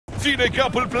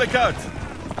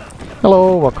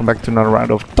Hello, welcome back to another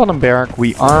round of Tannenberg.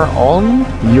 We are on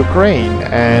Ukraine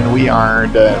and we are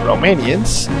the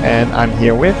Roumanians and I'm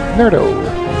here with Nerdo.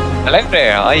 Hello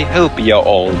there, I hope you're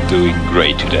all doing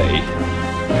great today.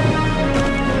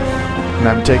 And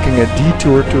I'm taking a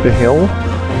detour to the hill,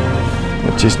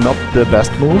 which is not the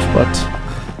best move, but...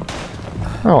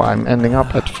 Oh, I'm ending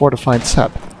up at fortified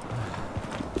sap.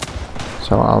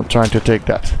 So I'll try to take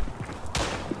that.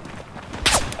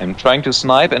 I'm trying to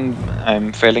snipe and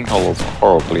I'm failing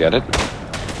horribly at it.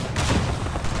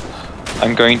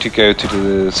 I'm going to go to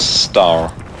the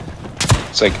star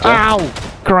sector. Ow!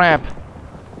 Crap!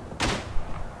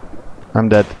 I'm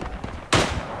dead.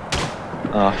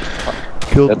 Oh, fuck.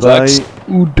 Killed That by sucks.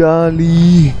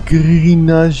 Udali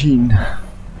Grinajin.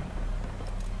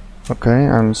 Okay,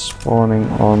 I'm spawning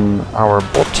on our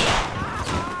bot.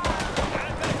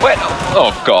 Wait,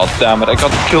 oh god damn it, I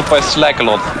got killed by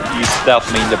Slackalot. He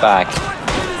stabbed me in the back.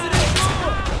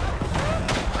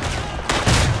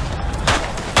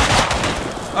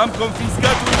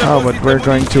 Oh, but we're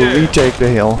going to retake the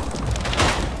hill.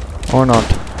 Or not.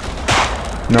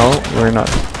 No, we're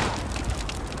not.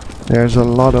 There's a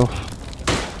lot of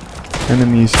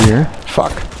enemies here.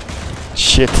 Fuck.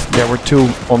 Shit, there were two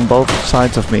on both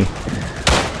sides of me.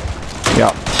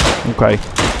 Yeah, okay.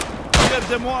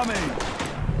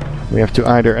 We have to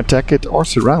either attack it or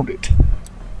surround it.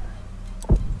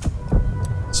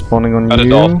 Spawning on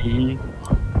you.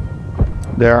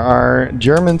 There are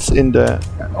Germans in the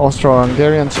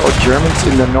Austro-Hungarians or Germans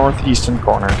in the northeastern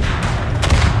corner.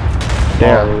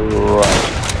 There.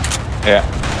 Right. Yeah.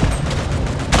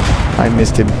 I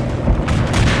missed him.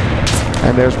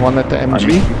 And there's one at the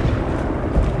MG.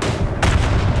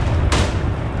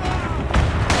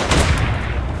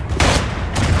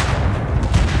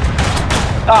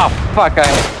 Ah, fuck,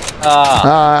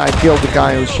 I killed the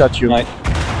guy who shot you. My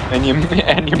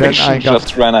ammunition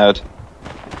just ran out.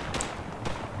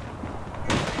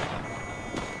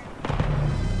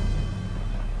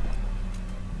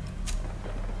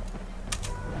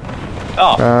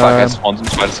 Oh, fuck, I spawned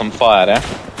inside some fire there.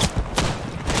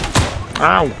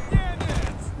 Ow!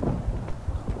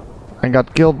 I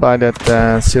got killed by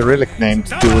that Cyrillic name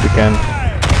to do it again.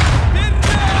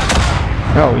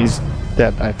 Oh, he's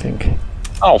dead, I think.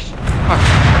 Oh, fuck.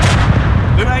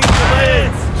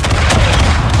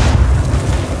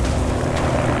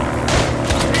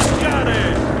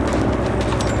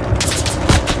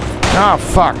 Ah,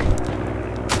 fuck!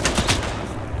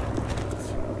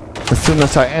 As soon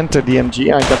as I entered the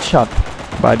MG, I got shot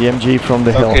by the MG from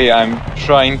the hill. Okay, I'm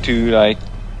trying to, like,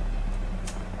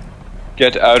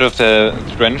 get out of the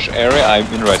trench area I'm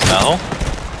in right now.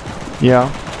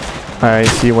 Yeah, I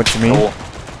see what you mean. Oh.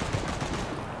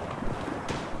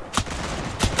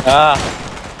 Ah,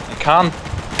 I can't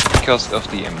because of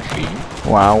the MG.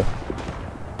 Wow.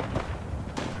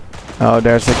 Oh,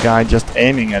 there's a guy just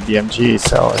aiming at the MG,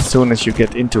 so as soon as you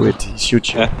get into it, he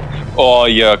shoots you. Or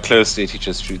you're close to it, he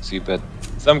just shoots you, but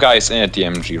some guy is in at the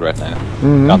MG right now.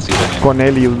 Can't see the name.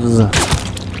 Cornelius.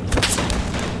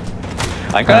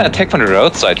 I'm gonna attack from the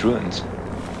roadside ruins.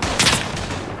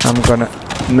 I'm gonna...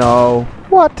 No.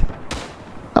 What?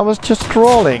 I was just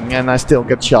crawling and I still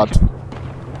get shot.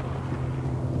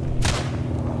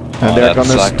 And they're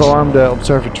gonna storm the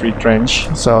observatory trench,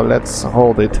 so let's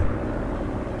hold it.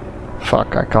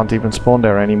 Fuck, I can't even spawn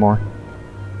there anymore.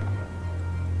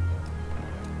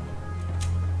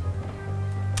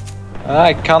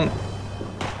 I can't...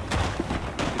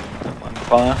 I'm on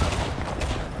fire.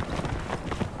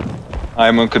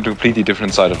 I'm on a completely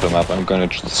different side of the map. I'm gonna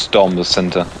just storm the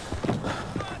center.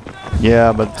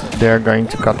 Yeah, but they're going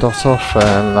to cut us off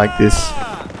like this.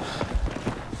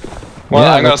 Well,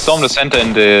 yeah, I'm gonna storm the center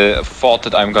in the thought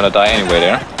that I'm gonna die anyway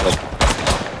there. But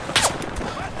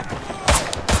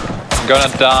I'm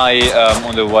gonna die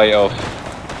on the way of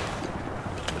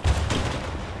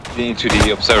into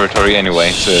the observatory anyway.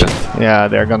 So yeah,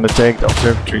 they're gonna take the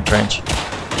observatory trench.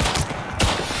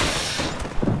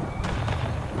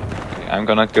 okay, I'm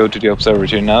gonna go to the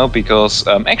observatory now because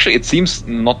actually it seems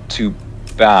not too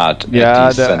bad.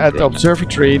 Yeah, at the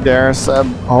observatory there's a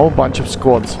whole bunch of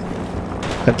squads.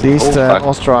 At least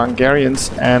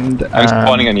Austro-Hungarians and I'm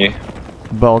spawning on you.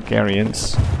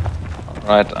 Bulgarians.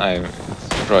 Right, I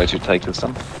try to take this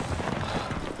one.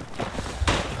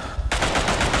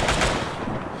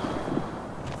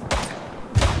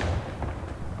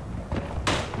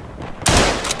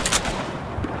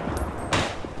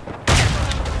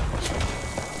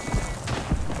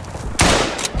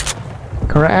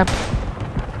 Crap.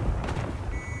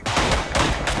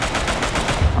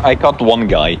 I got one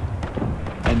guy.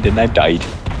 And then I died.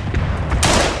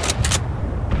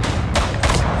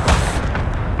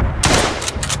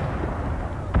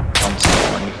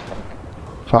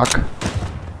 Fuck.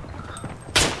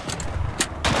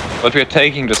 But we're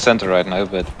taking the center right now,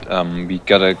 but we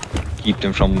gotta keep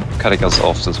them from cutting us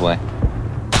off this way.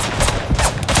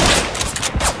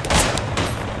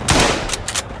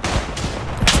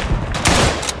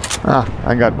 Ah,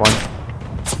 I got one.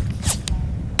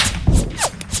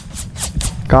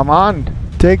 Come on,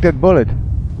 take that bullet.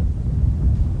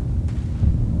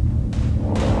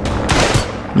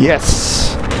 Yes.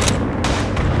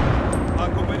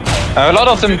 A lot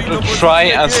of them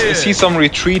try, I see some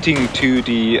retreating to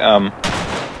the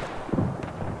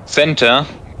center,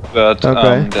 but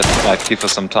that might give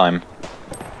us some time.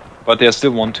 But there's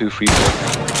still 1, 2, 3, 4,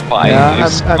 5. Yeah,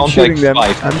 I'm shooting them.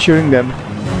 I'm shooting them.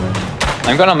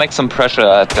 I'm gonna make some pressure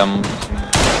at them,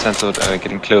 since we're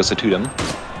getting closer to them.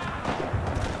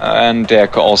 And they're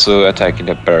also attacking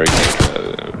the barricade.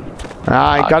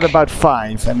 I got about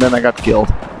 5, and then I got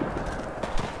killed.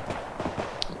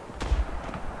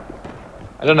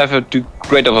 I don't have a too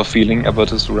great of a feeling about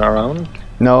this round.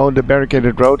 No, the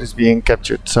barricaded road is being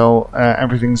captured, so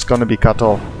everything's gonna be cut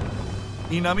off.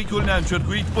 Yeah,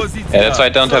 that's why I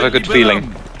don't have a good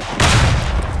feeling.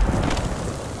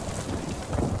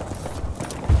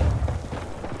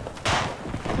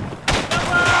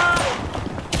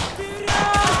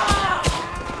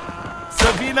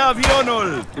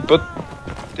 But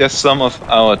there's some of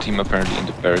our team apparently in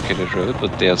the barricaded road,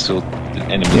 but they are still, the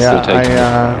enemies still taking it.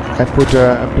 I put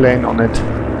a plane on it.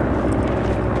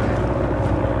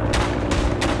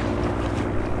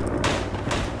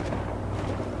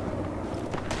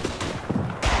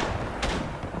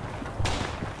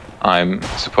 I'm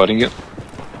supporting you.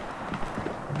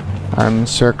 I'm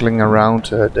circling around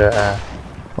the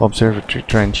observatory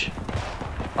trench.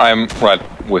 I'm right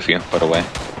with you, by the way.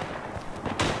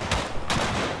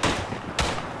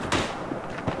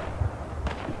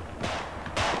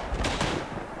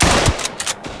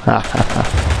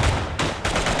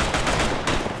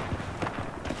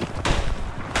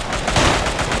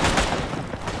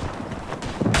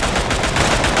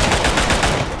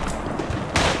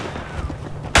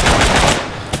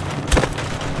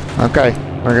 Okay,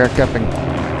 we're capping.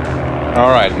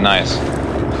 Alright, nice.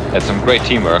 That's some great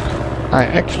teamwork. I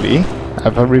actually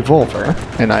have a revolver,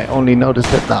 and I only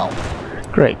noticed it now.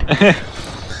 Great.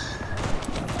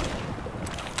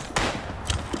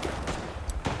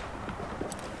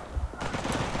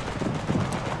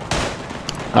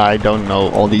 I don't know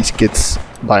all these kits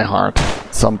by heart.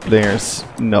 Some players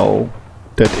know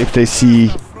that if they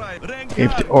see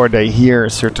or they hear a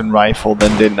certain rifle,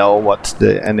 then they know what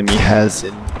the enemy has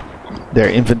in their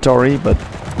inventory, but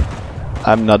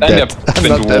I'm not that. I've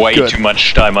spent way too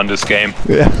much time on this game.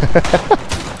 Yeah.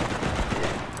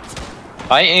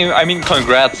 I mean,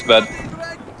 congrats, but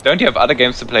don't you have other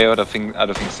games to play or other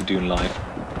things to do in life?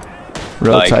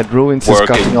 Roadside like Ruins is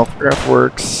cutting off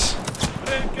earthworks.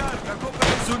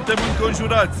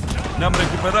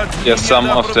 Yes, some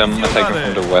of them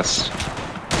attacking from the west.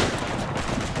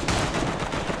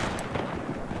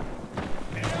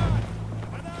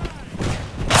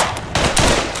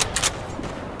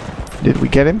 Did we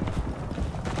get him?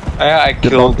 I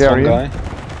killed some guy.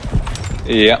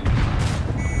 Yeah.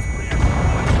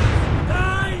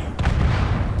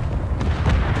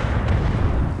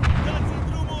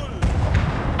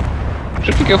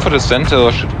 Should we go for the center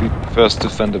or should we first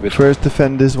defend a bit? First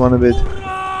defend this one a bit.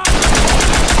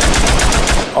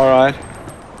 Alright.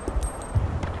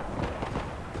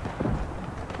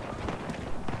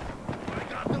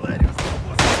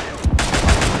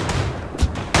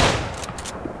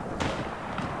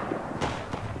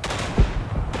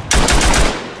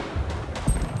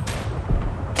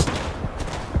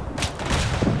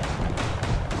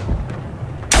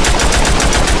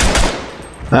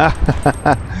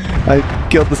 I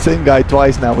killed the same guy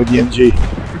twice now with the MG.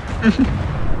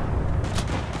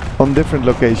 On different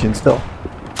locations though.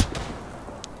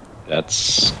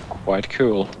 That's quite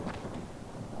cool.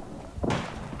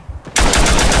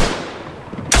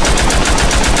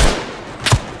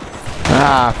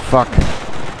 Ah, fuck.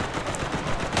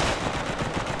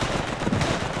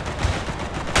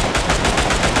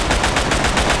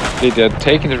 They're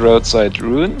taking the roadside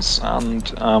ruins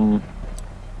and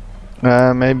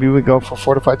maybe we go for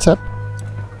fortified sep.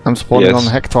 I'm spawning on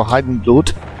Hector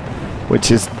Heidenblut,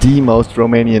 which is the most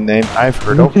Romanian name I've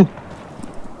heard of.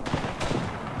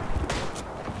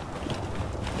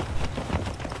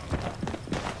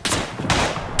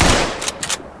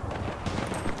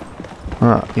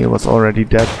 He was already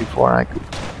dead before I could.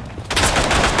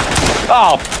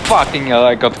 Oh, fucking hell,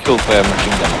 I got killed by a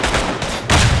machine gun.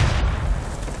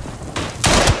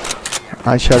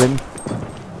 I shot him.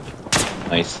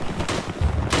 Nice.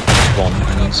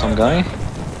 One, some guy.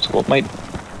 Squad mate.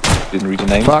 Didn't read the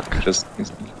name. Fuck. Just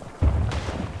He's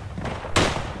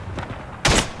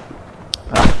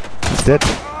dead.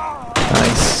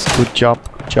 Nice. Good job.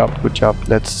 Good job. Good job.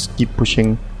 Let's keep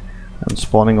pushing. I'm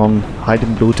spawning on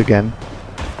Heidenblut again.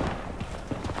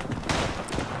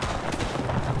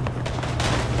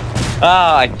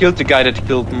 Ah, I killed the guy that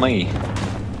killed me.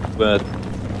 But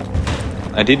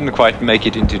I didn't quite make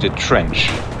it into the trench.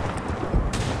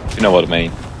 You know what I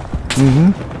mean?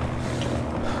 Mm-hmm.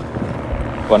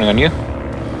 Spawning on you?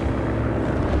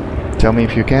 Tell me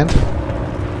if you can't.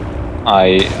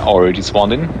 I already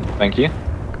spawned in, thank you.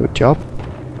 Good job.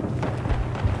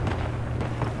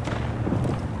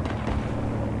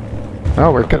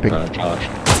 Oh, we're capping.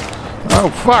 Oh,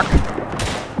 fuck!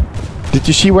 Did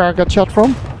you see where I got shot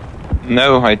from?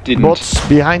 No, I didn't. Bots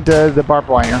behind the barbed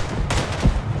wire.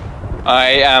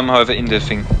 I am, however, in the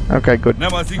thing. Okay, good.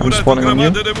 I'm spawning on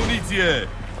you.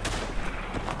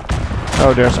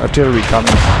 Oh, there's artillery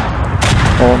coming.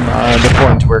 On the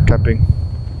point we're capping.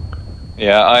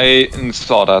 Yeah, I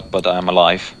saw that, but I'm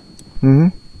alive. Mm-hmm.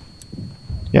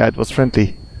 Yeah, it was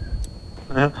friendly.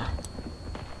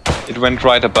 It went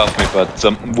right above me, but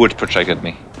some wood protected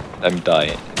me. I'm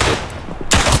dying.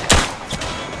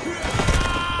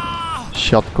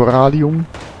 Shot Corallium.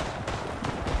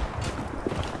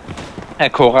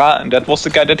 Cora, and that was the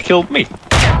guy that killed me.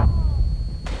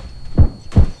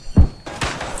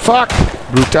 Fuck!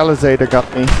 Brutalizator got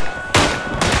me.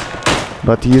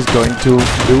 But he is going to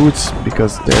lose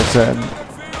because there's a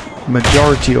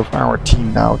majority of our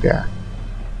team now there.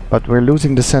 But we're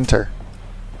losing the center.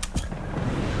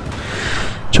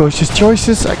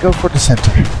 Choices, I go for the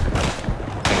center.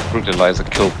 Brutalizer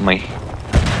killed me.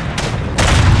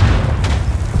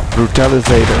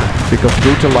 Brutalizator, because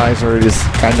Brutalizer is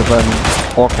kind of an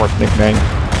awkward nickname.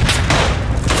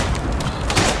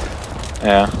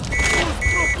 Yeah,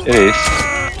 it is.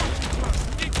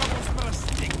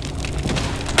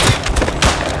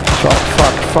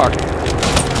 Fuck.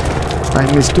 I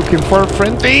mistook him for a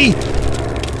friendly!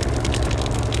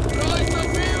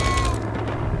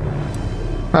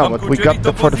 Oh, but we got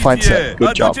the fortified set.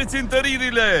 Good job.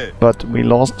 But we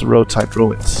lost the roadside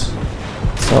ruins.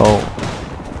 So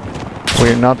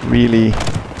we're not really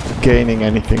gaining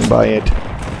anything by it.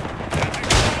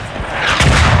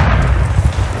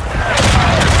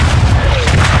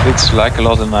 It's like a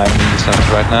lot and I'm in the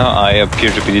center right now. I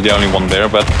appear to be the only one there,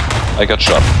 but I got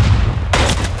shot.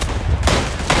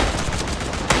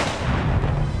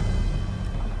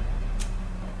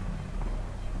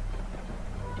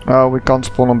 We can't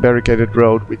spawn on barricaded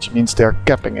road, which means they're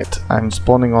capping it. I'm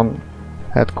spawning on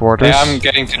headquarters. Yeah, I'm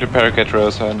getting to the barricade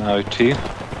road now too.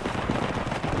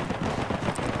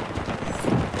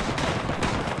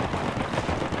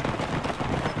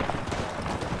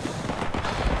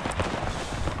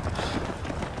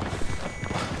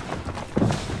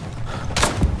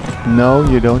 No,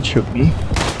 you don't shoot me.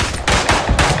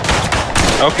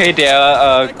 Okay, there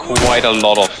are quite a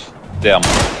lot of them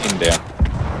in there.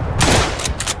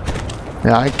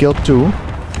 Yeah, I killed two.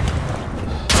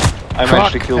 I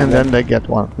actually killed and one. then they get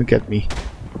one. They get me.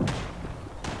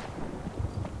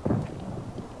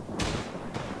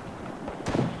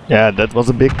 Yeah, that was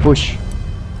a big push.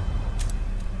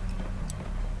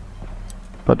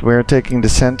 But we're taking the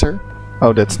center.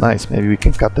 Oh, that's nice. Maybe we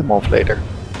can cut them off later.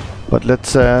 But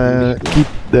let's keep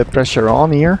the pressure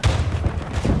on here.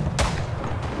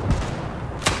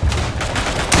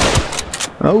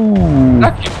 Oh!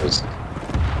 Succubus.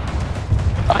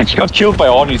 I got killed by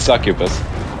only Succubus.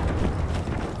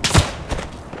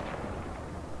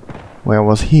 Where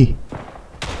was he?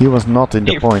 He was not in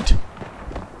the point.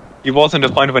 He was in the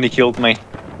point when he killed me.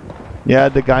 Yeah,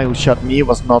 the guy who shot me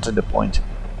was not in the point.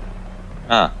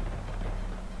 Ah.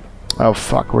 Oh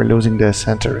fuck, we're losing the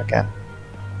center again.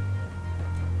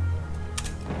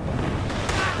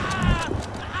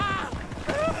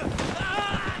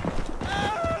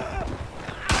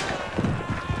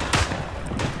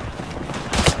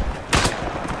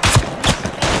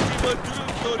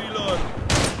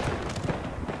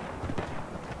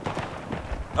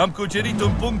 Am cucerit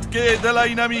un punct cheie de la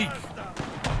inamic.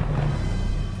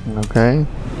 Okay.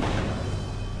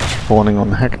 Spawning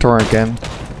on Hector again.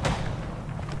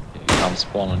 You can't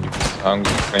spawn on you. I'm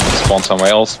going to spawn somewhere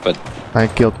else, but... I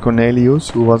killed Cornelius,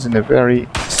 who was in a very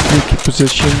sneaky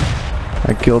position.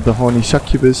 I killed the horny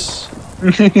succubus.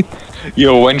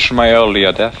 You avenged my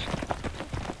earlier death.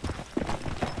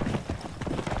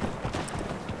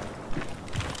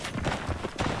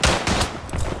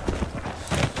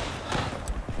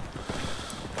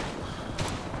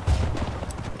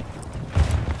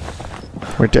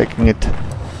 We're taking it.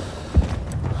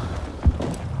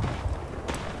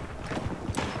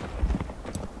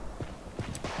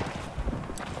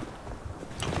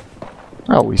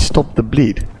 Oh, we stopped the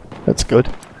bleed. That's good.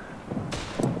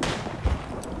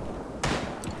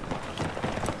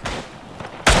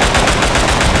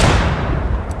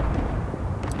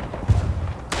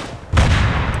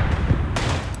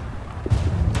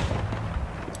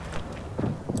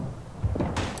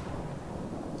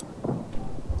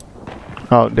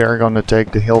 Oh, they're gonna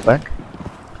take the hill back.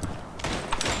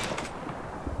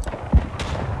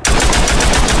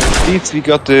 Leeds, we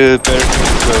got the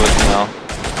barricade closed now.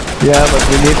 Yeah, but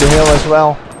we need the hill as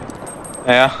well.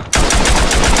 Yeah.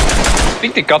 I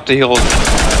think they got the hill.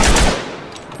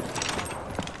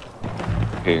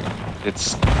 Okay,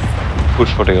 let's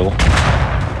push for the hill.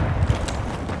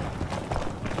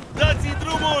 Dați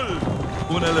drumul!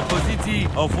 Unele poziții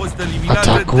au fost eliminate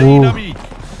Atacu! de inamic.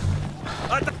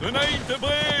 Înainte,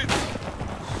 băieți!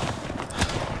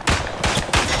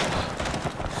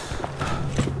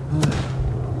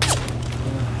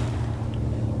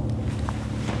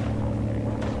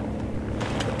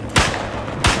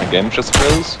 My game just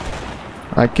froze.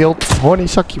 I killed Horny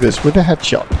Succubus with a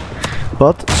headshot,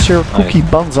 but Sir Cookie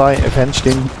Banzai avenged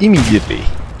him immediately.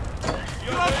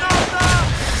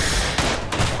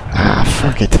 Ah,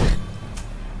 fuck it.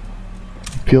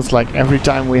 Feels like every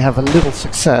time we have a little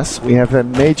success, we have a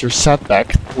major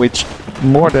setback, which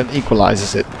more than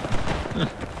equalizes it.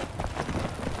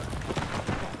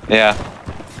 Yeah.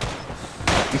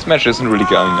 This match isn't really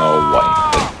going our way.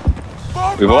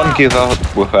 But we won't give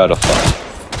up without a fight.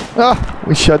 Ah,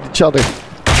 we shot each other.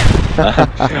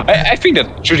 I think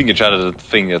that shooting each other is a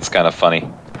thing that's kind of funny.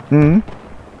 Hmm.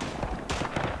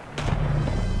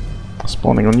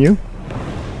 Spawning on you.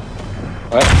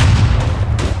 What?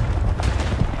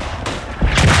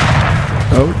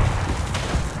 Oh.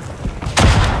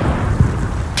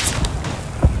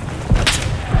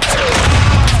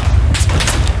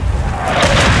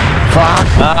 Fuck!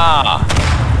 Ah!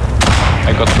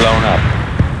 I got blown up.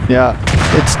 Yeah,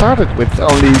 it started with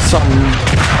only some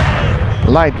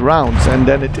light rounds and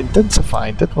then it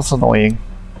intensified. That was annoying.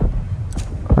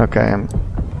 Okay, I'm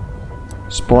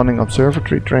spawning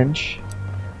observatory trench.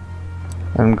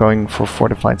 I'm going for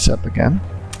fortified sep again.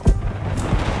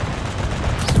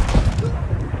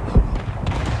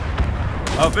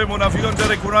 Avem un avion de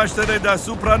recunoaștere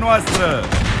deasupra noastră!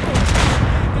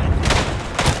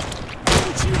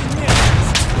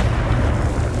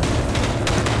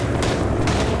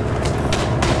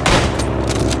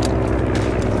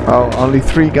 Oh, only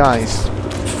 3 guys.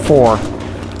 4.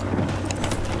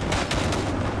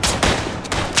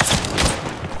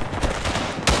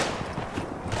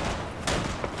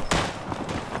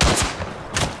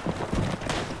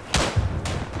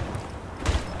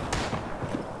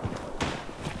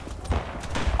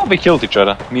 Oh, we killed each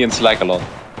other. Me and Slack alone.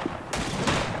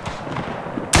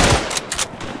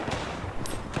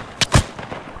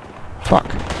 Fuck.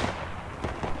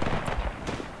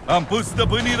 Am pus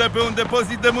stăpânire pe un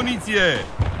depozit de muniție!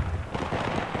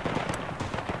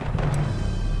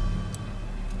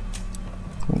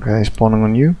 Okay, spawning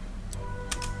on you.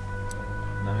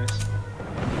 Nice.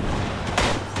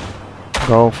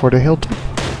 Go for the hilltop.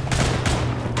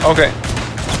 Okay.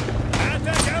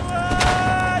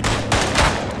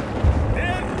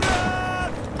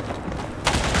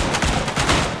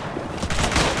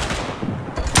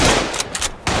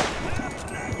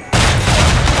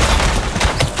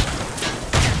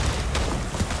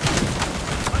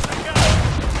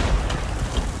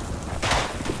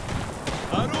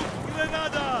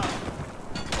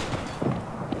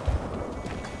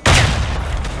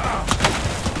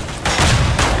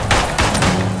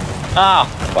 Ah,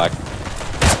 fuck.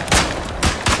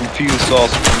 Confused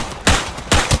Austrian.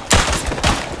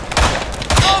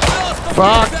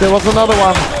 Fuck, there was another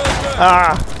one.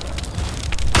 Ah.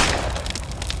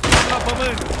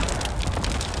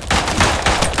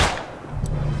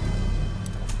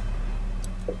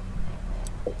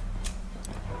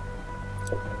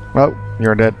 Oh,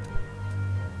 you're dead.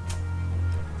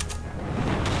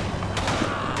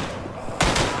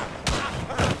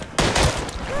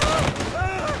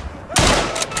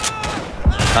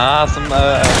 Ah, some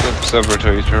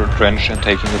observatory trench and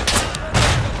taking it.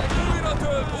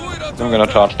 I'm gonna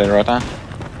charge later, right now.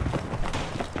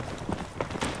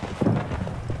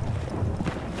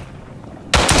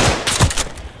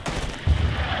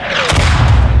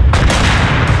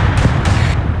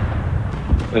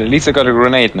 But at least I got a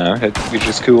grenade now, which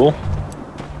is cool.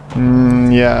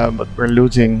 Yeah, but we're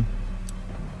losing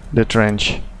the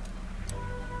trench.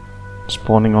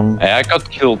 Spawning on. Yeah, I got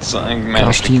killed, so I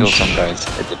managed to kill some guys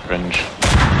at the trench.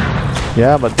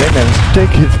 Yeah, but they managed to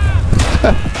take it.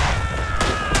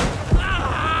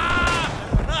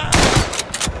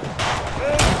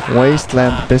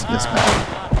 Wasteland businessman.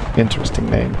 Interesting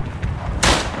name.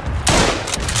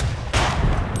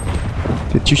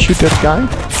 Did you shoot that guy?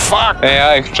 Fuck! Yeah,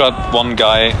 I shot one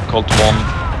guy called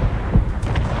One.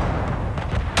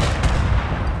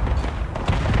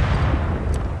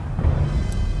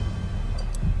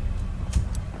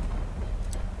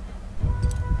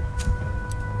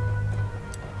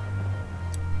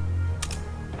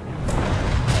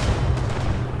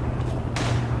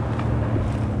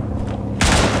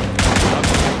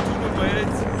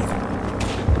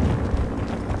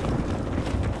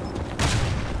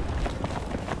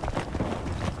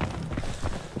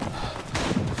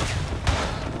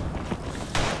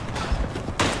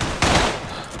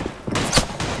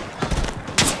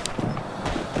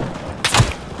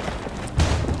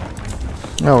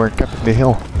 Oh, we're capping the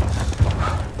hill.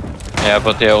 Yeah,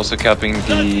 but they're also capping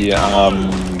the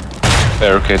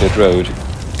barricaded road.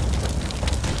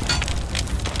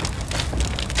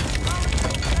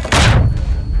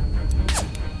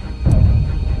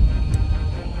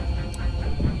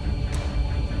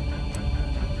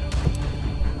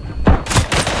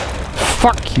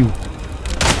 Fuck you!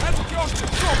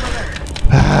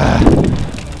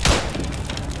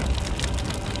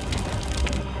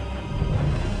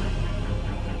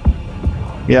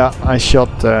 Yeah, I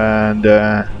shot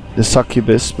the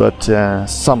succubus, but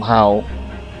somehow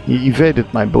he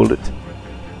evaded my bullet.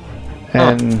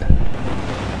 And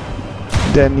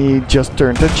then he just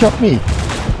turned and shot me.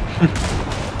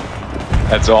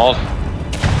 That's all.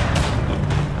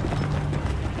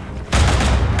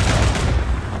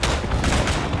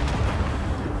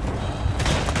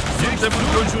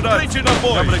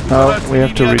 Oh, we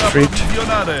have to retreat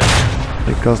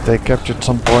because they captured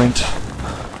some point.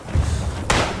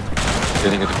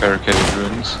 Getting at the barricaded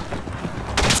ruins.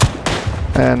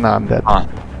 And I'm dead. Ah.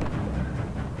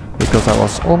 Because I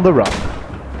was on the run.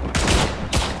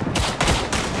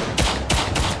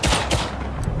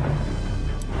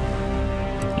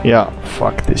 Yeah,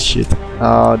 fuck this shit.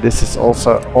 This is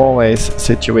also always a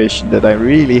situation that I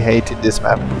really hate in this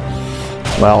map.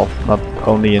 Well, not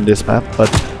only in this map, but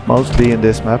mostly in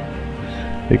this map.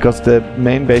 Because the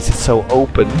main base is so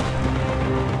open.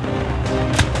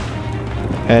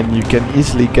 And you can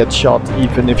easily get shot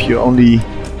even if you only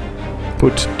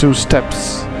put 2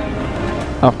 steps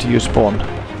after you spawn.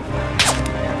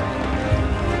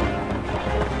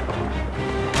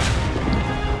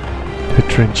 The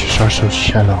trenches are so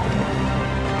shallow.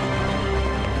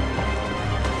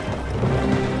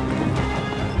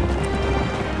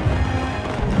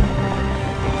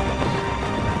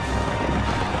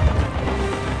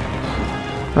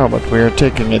 Oh, but we are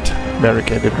taking it,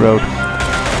 barricaded road.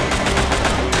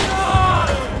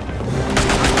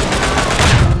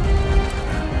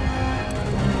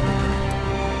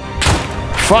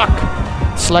 Fuck!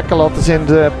 Slackalot is in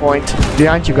the point.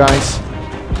 Behind you guys.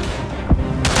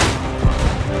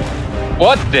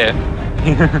 What the?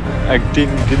 I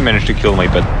didn't manage to kill me,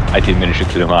 but I didn't manage to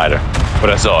kill him either.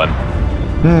 But I saw him.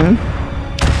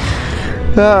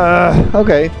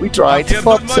 Okay, we tried,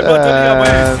 but several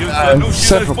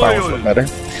powers were better.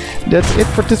 That's it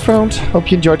for this round. Hope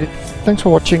you enjoyed it. Thanks for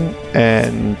watching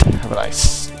and have a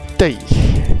nice day.